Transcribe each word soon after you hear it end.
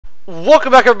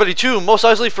Welcome back everybody to Mos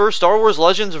Eisley for Star Wars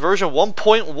Legends version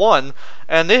 1.1,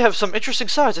 and they have some interesting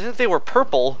sides. I think they were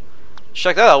purple.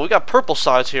 Check that out, we got purple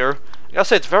sides here. I gotta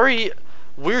say, it's very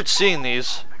weird seeing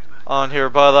these on here,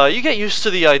 but you get used to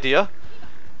the idea.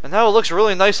 And now it looks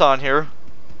really nice on here.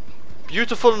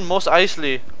 Beautiful Mos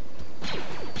Eisley.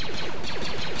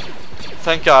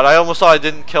 Thank God, I almost thought I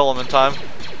didn't kill him in time.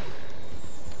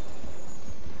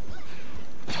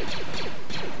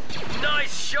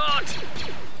 Nice shot!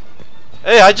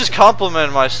 Hey, I just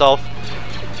complimented myself.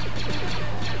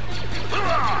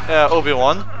 Yeah,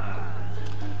 Obi-Wan.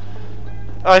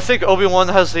 I think Obi-Wan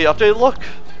has the updated look.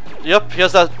 Yep, he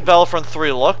has that Battlefront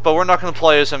 3 look, but we're not going to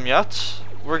play as him yet.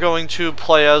 We're going to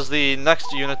play as the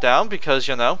next unit down because,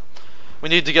 you know, we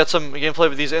need to get some gameplay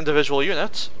with these individual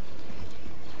units.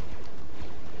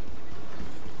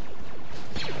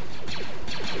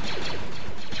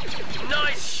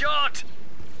 Nice shot!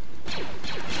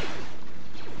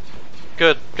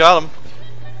 Good, got him.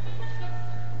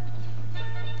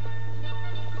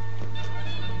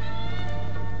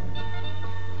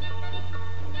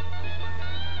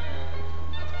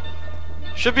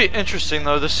 Should be interesting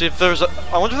though to see if there's a.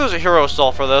 I wonder if there's a hero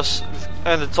stall for this,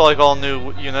 and it's like all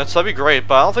new units. That'd be great,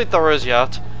 but I don't think there is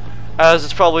yet, as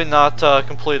it's probably not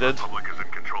completed. The Republic is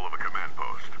in control of a command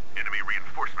post. Enemy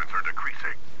reinforcements are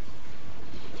decreasing.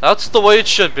 That's the way it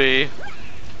should be.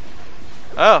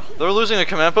 Oh, they're losing a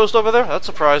command post over there? That's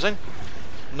surprising.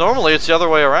 Normally it's the other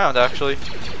way around, actually.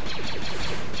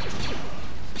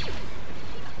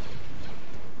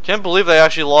 Can't believe they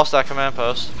actually lost that command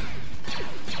post.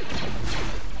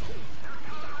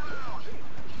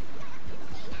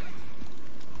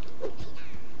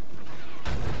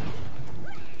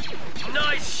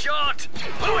 Nice shot!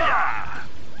 Booyah!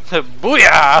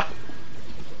 Booyah!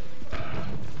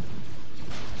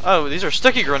 Oh, these are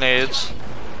sticky grenades.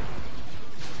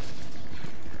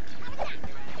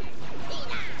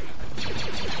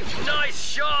 Nice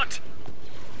shot!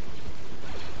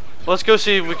 Let's go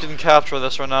see if we can capture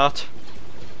this or not.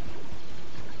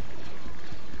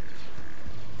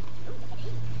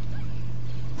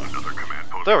 Another command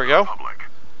post. There we go. Republic.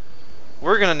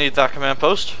 We're gonna need that command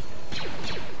post.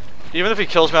 Even if he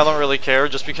kills me, I don't really care,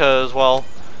 just because, well,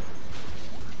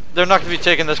 they're not gonna be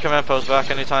taking this command post back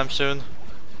anytime soon.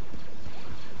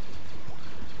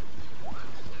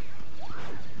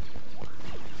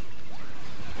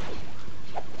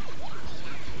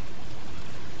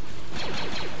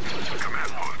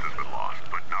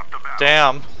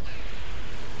 Damn.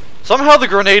 Somehow the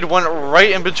grenade went right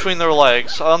in between their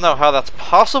legs. I don't know how that's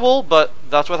possible, but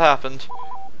that's what happened.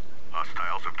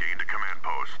 Hostiles have gained a command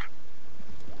post.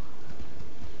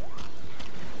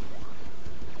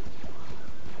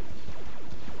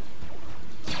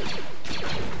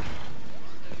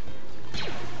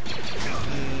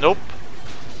 Nope.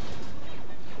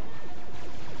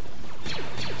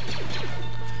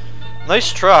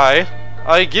 Nice try.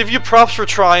 I give you props for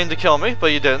trying to kill me, but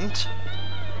you didn't.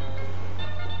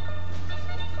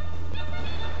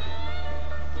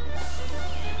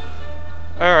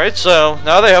 Alright, so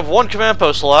now they have one command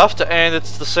post left, and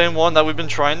it's the same one that we've been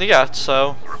trying to get,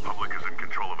 so... The Republic is in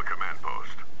control of a command post.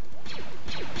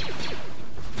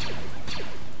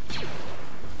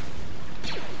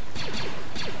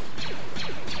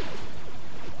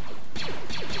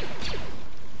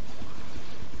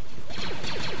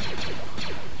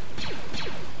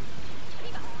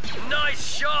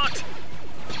 Nice shot!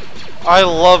 I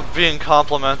love being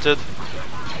complimented.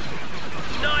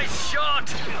 Nice shot!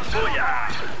 Booyah!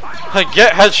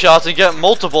 Get headshots and get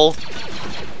multiple,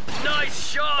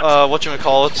 Nice shot!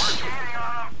 whatchamacallits.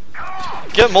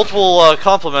 Get multiple,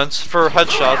 compliments for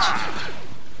headshots.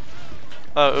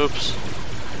 Oops.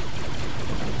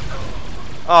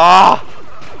 Ah!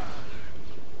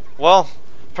 Well,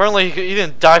 apparently he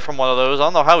didn't die from one of those. I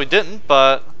don't know how he didn't,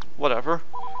 but whatever.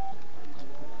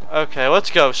 Okay,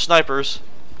 let's go. Snipers.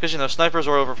 Because, you know, snipers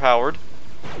are overpowered.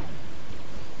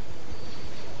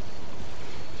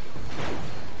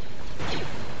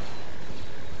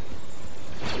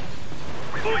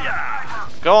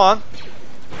 Booyah! Go on.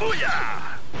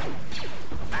 Booyah!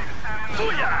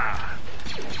 Booyah!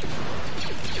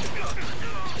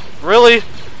 Really?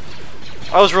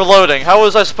 I was reloading. How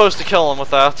was I supposed to kill him with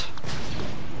that?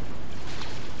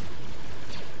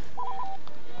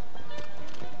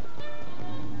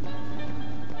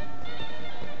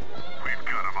 We've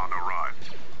got him on the run.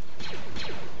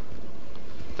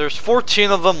 There's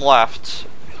 14 of them left.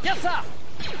 Yes, sir!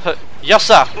 Yes,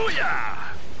 sir! Booyah!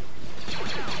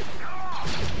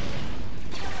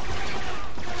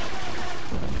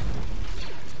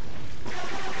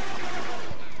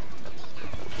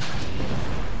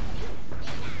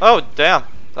 Oh, damn.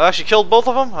 That actually killed both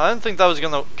of them? I didn't think that was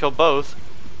gonna kill both.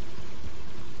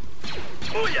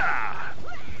 Booyah!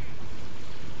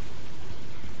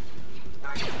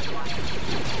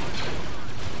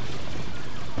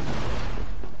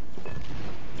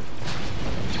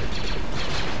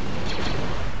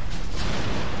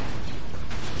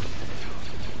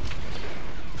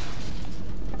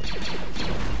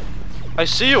 I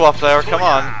see you up there, come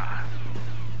on.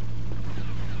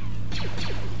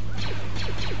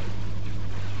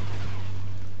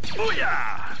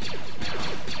 Booyah!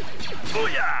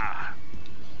 Booyah!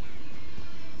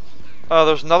 Oh,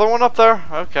 there's another one up there?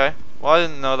 Okay. Well, I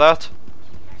didn't know that.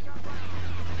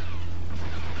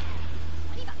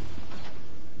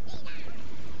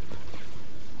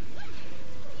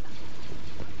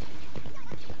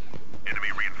 Enemy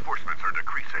reinforcements are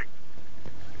decreasing.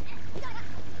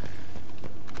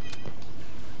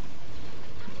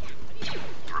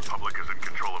 The Republic is in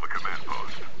control of a command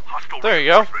post. Hostile There you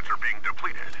go. reinforcements are being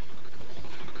depleted.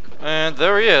 And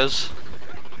there he is.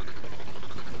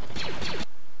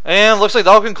 And looks like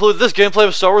that'll conclude this gameplay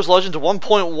of Star Wars Legends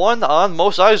 1.1 on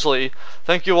Mos Eisley.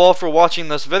 Thank you all for watching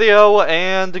this video,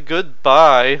 and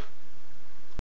goodbye.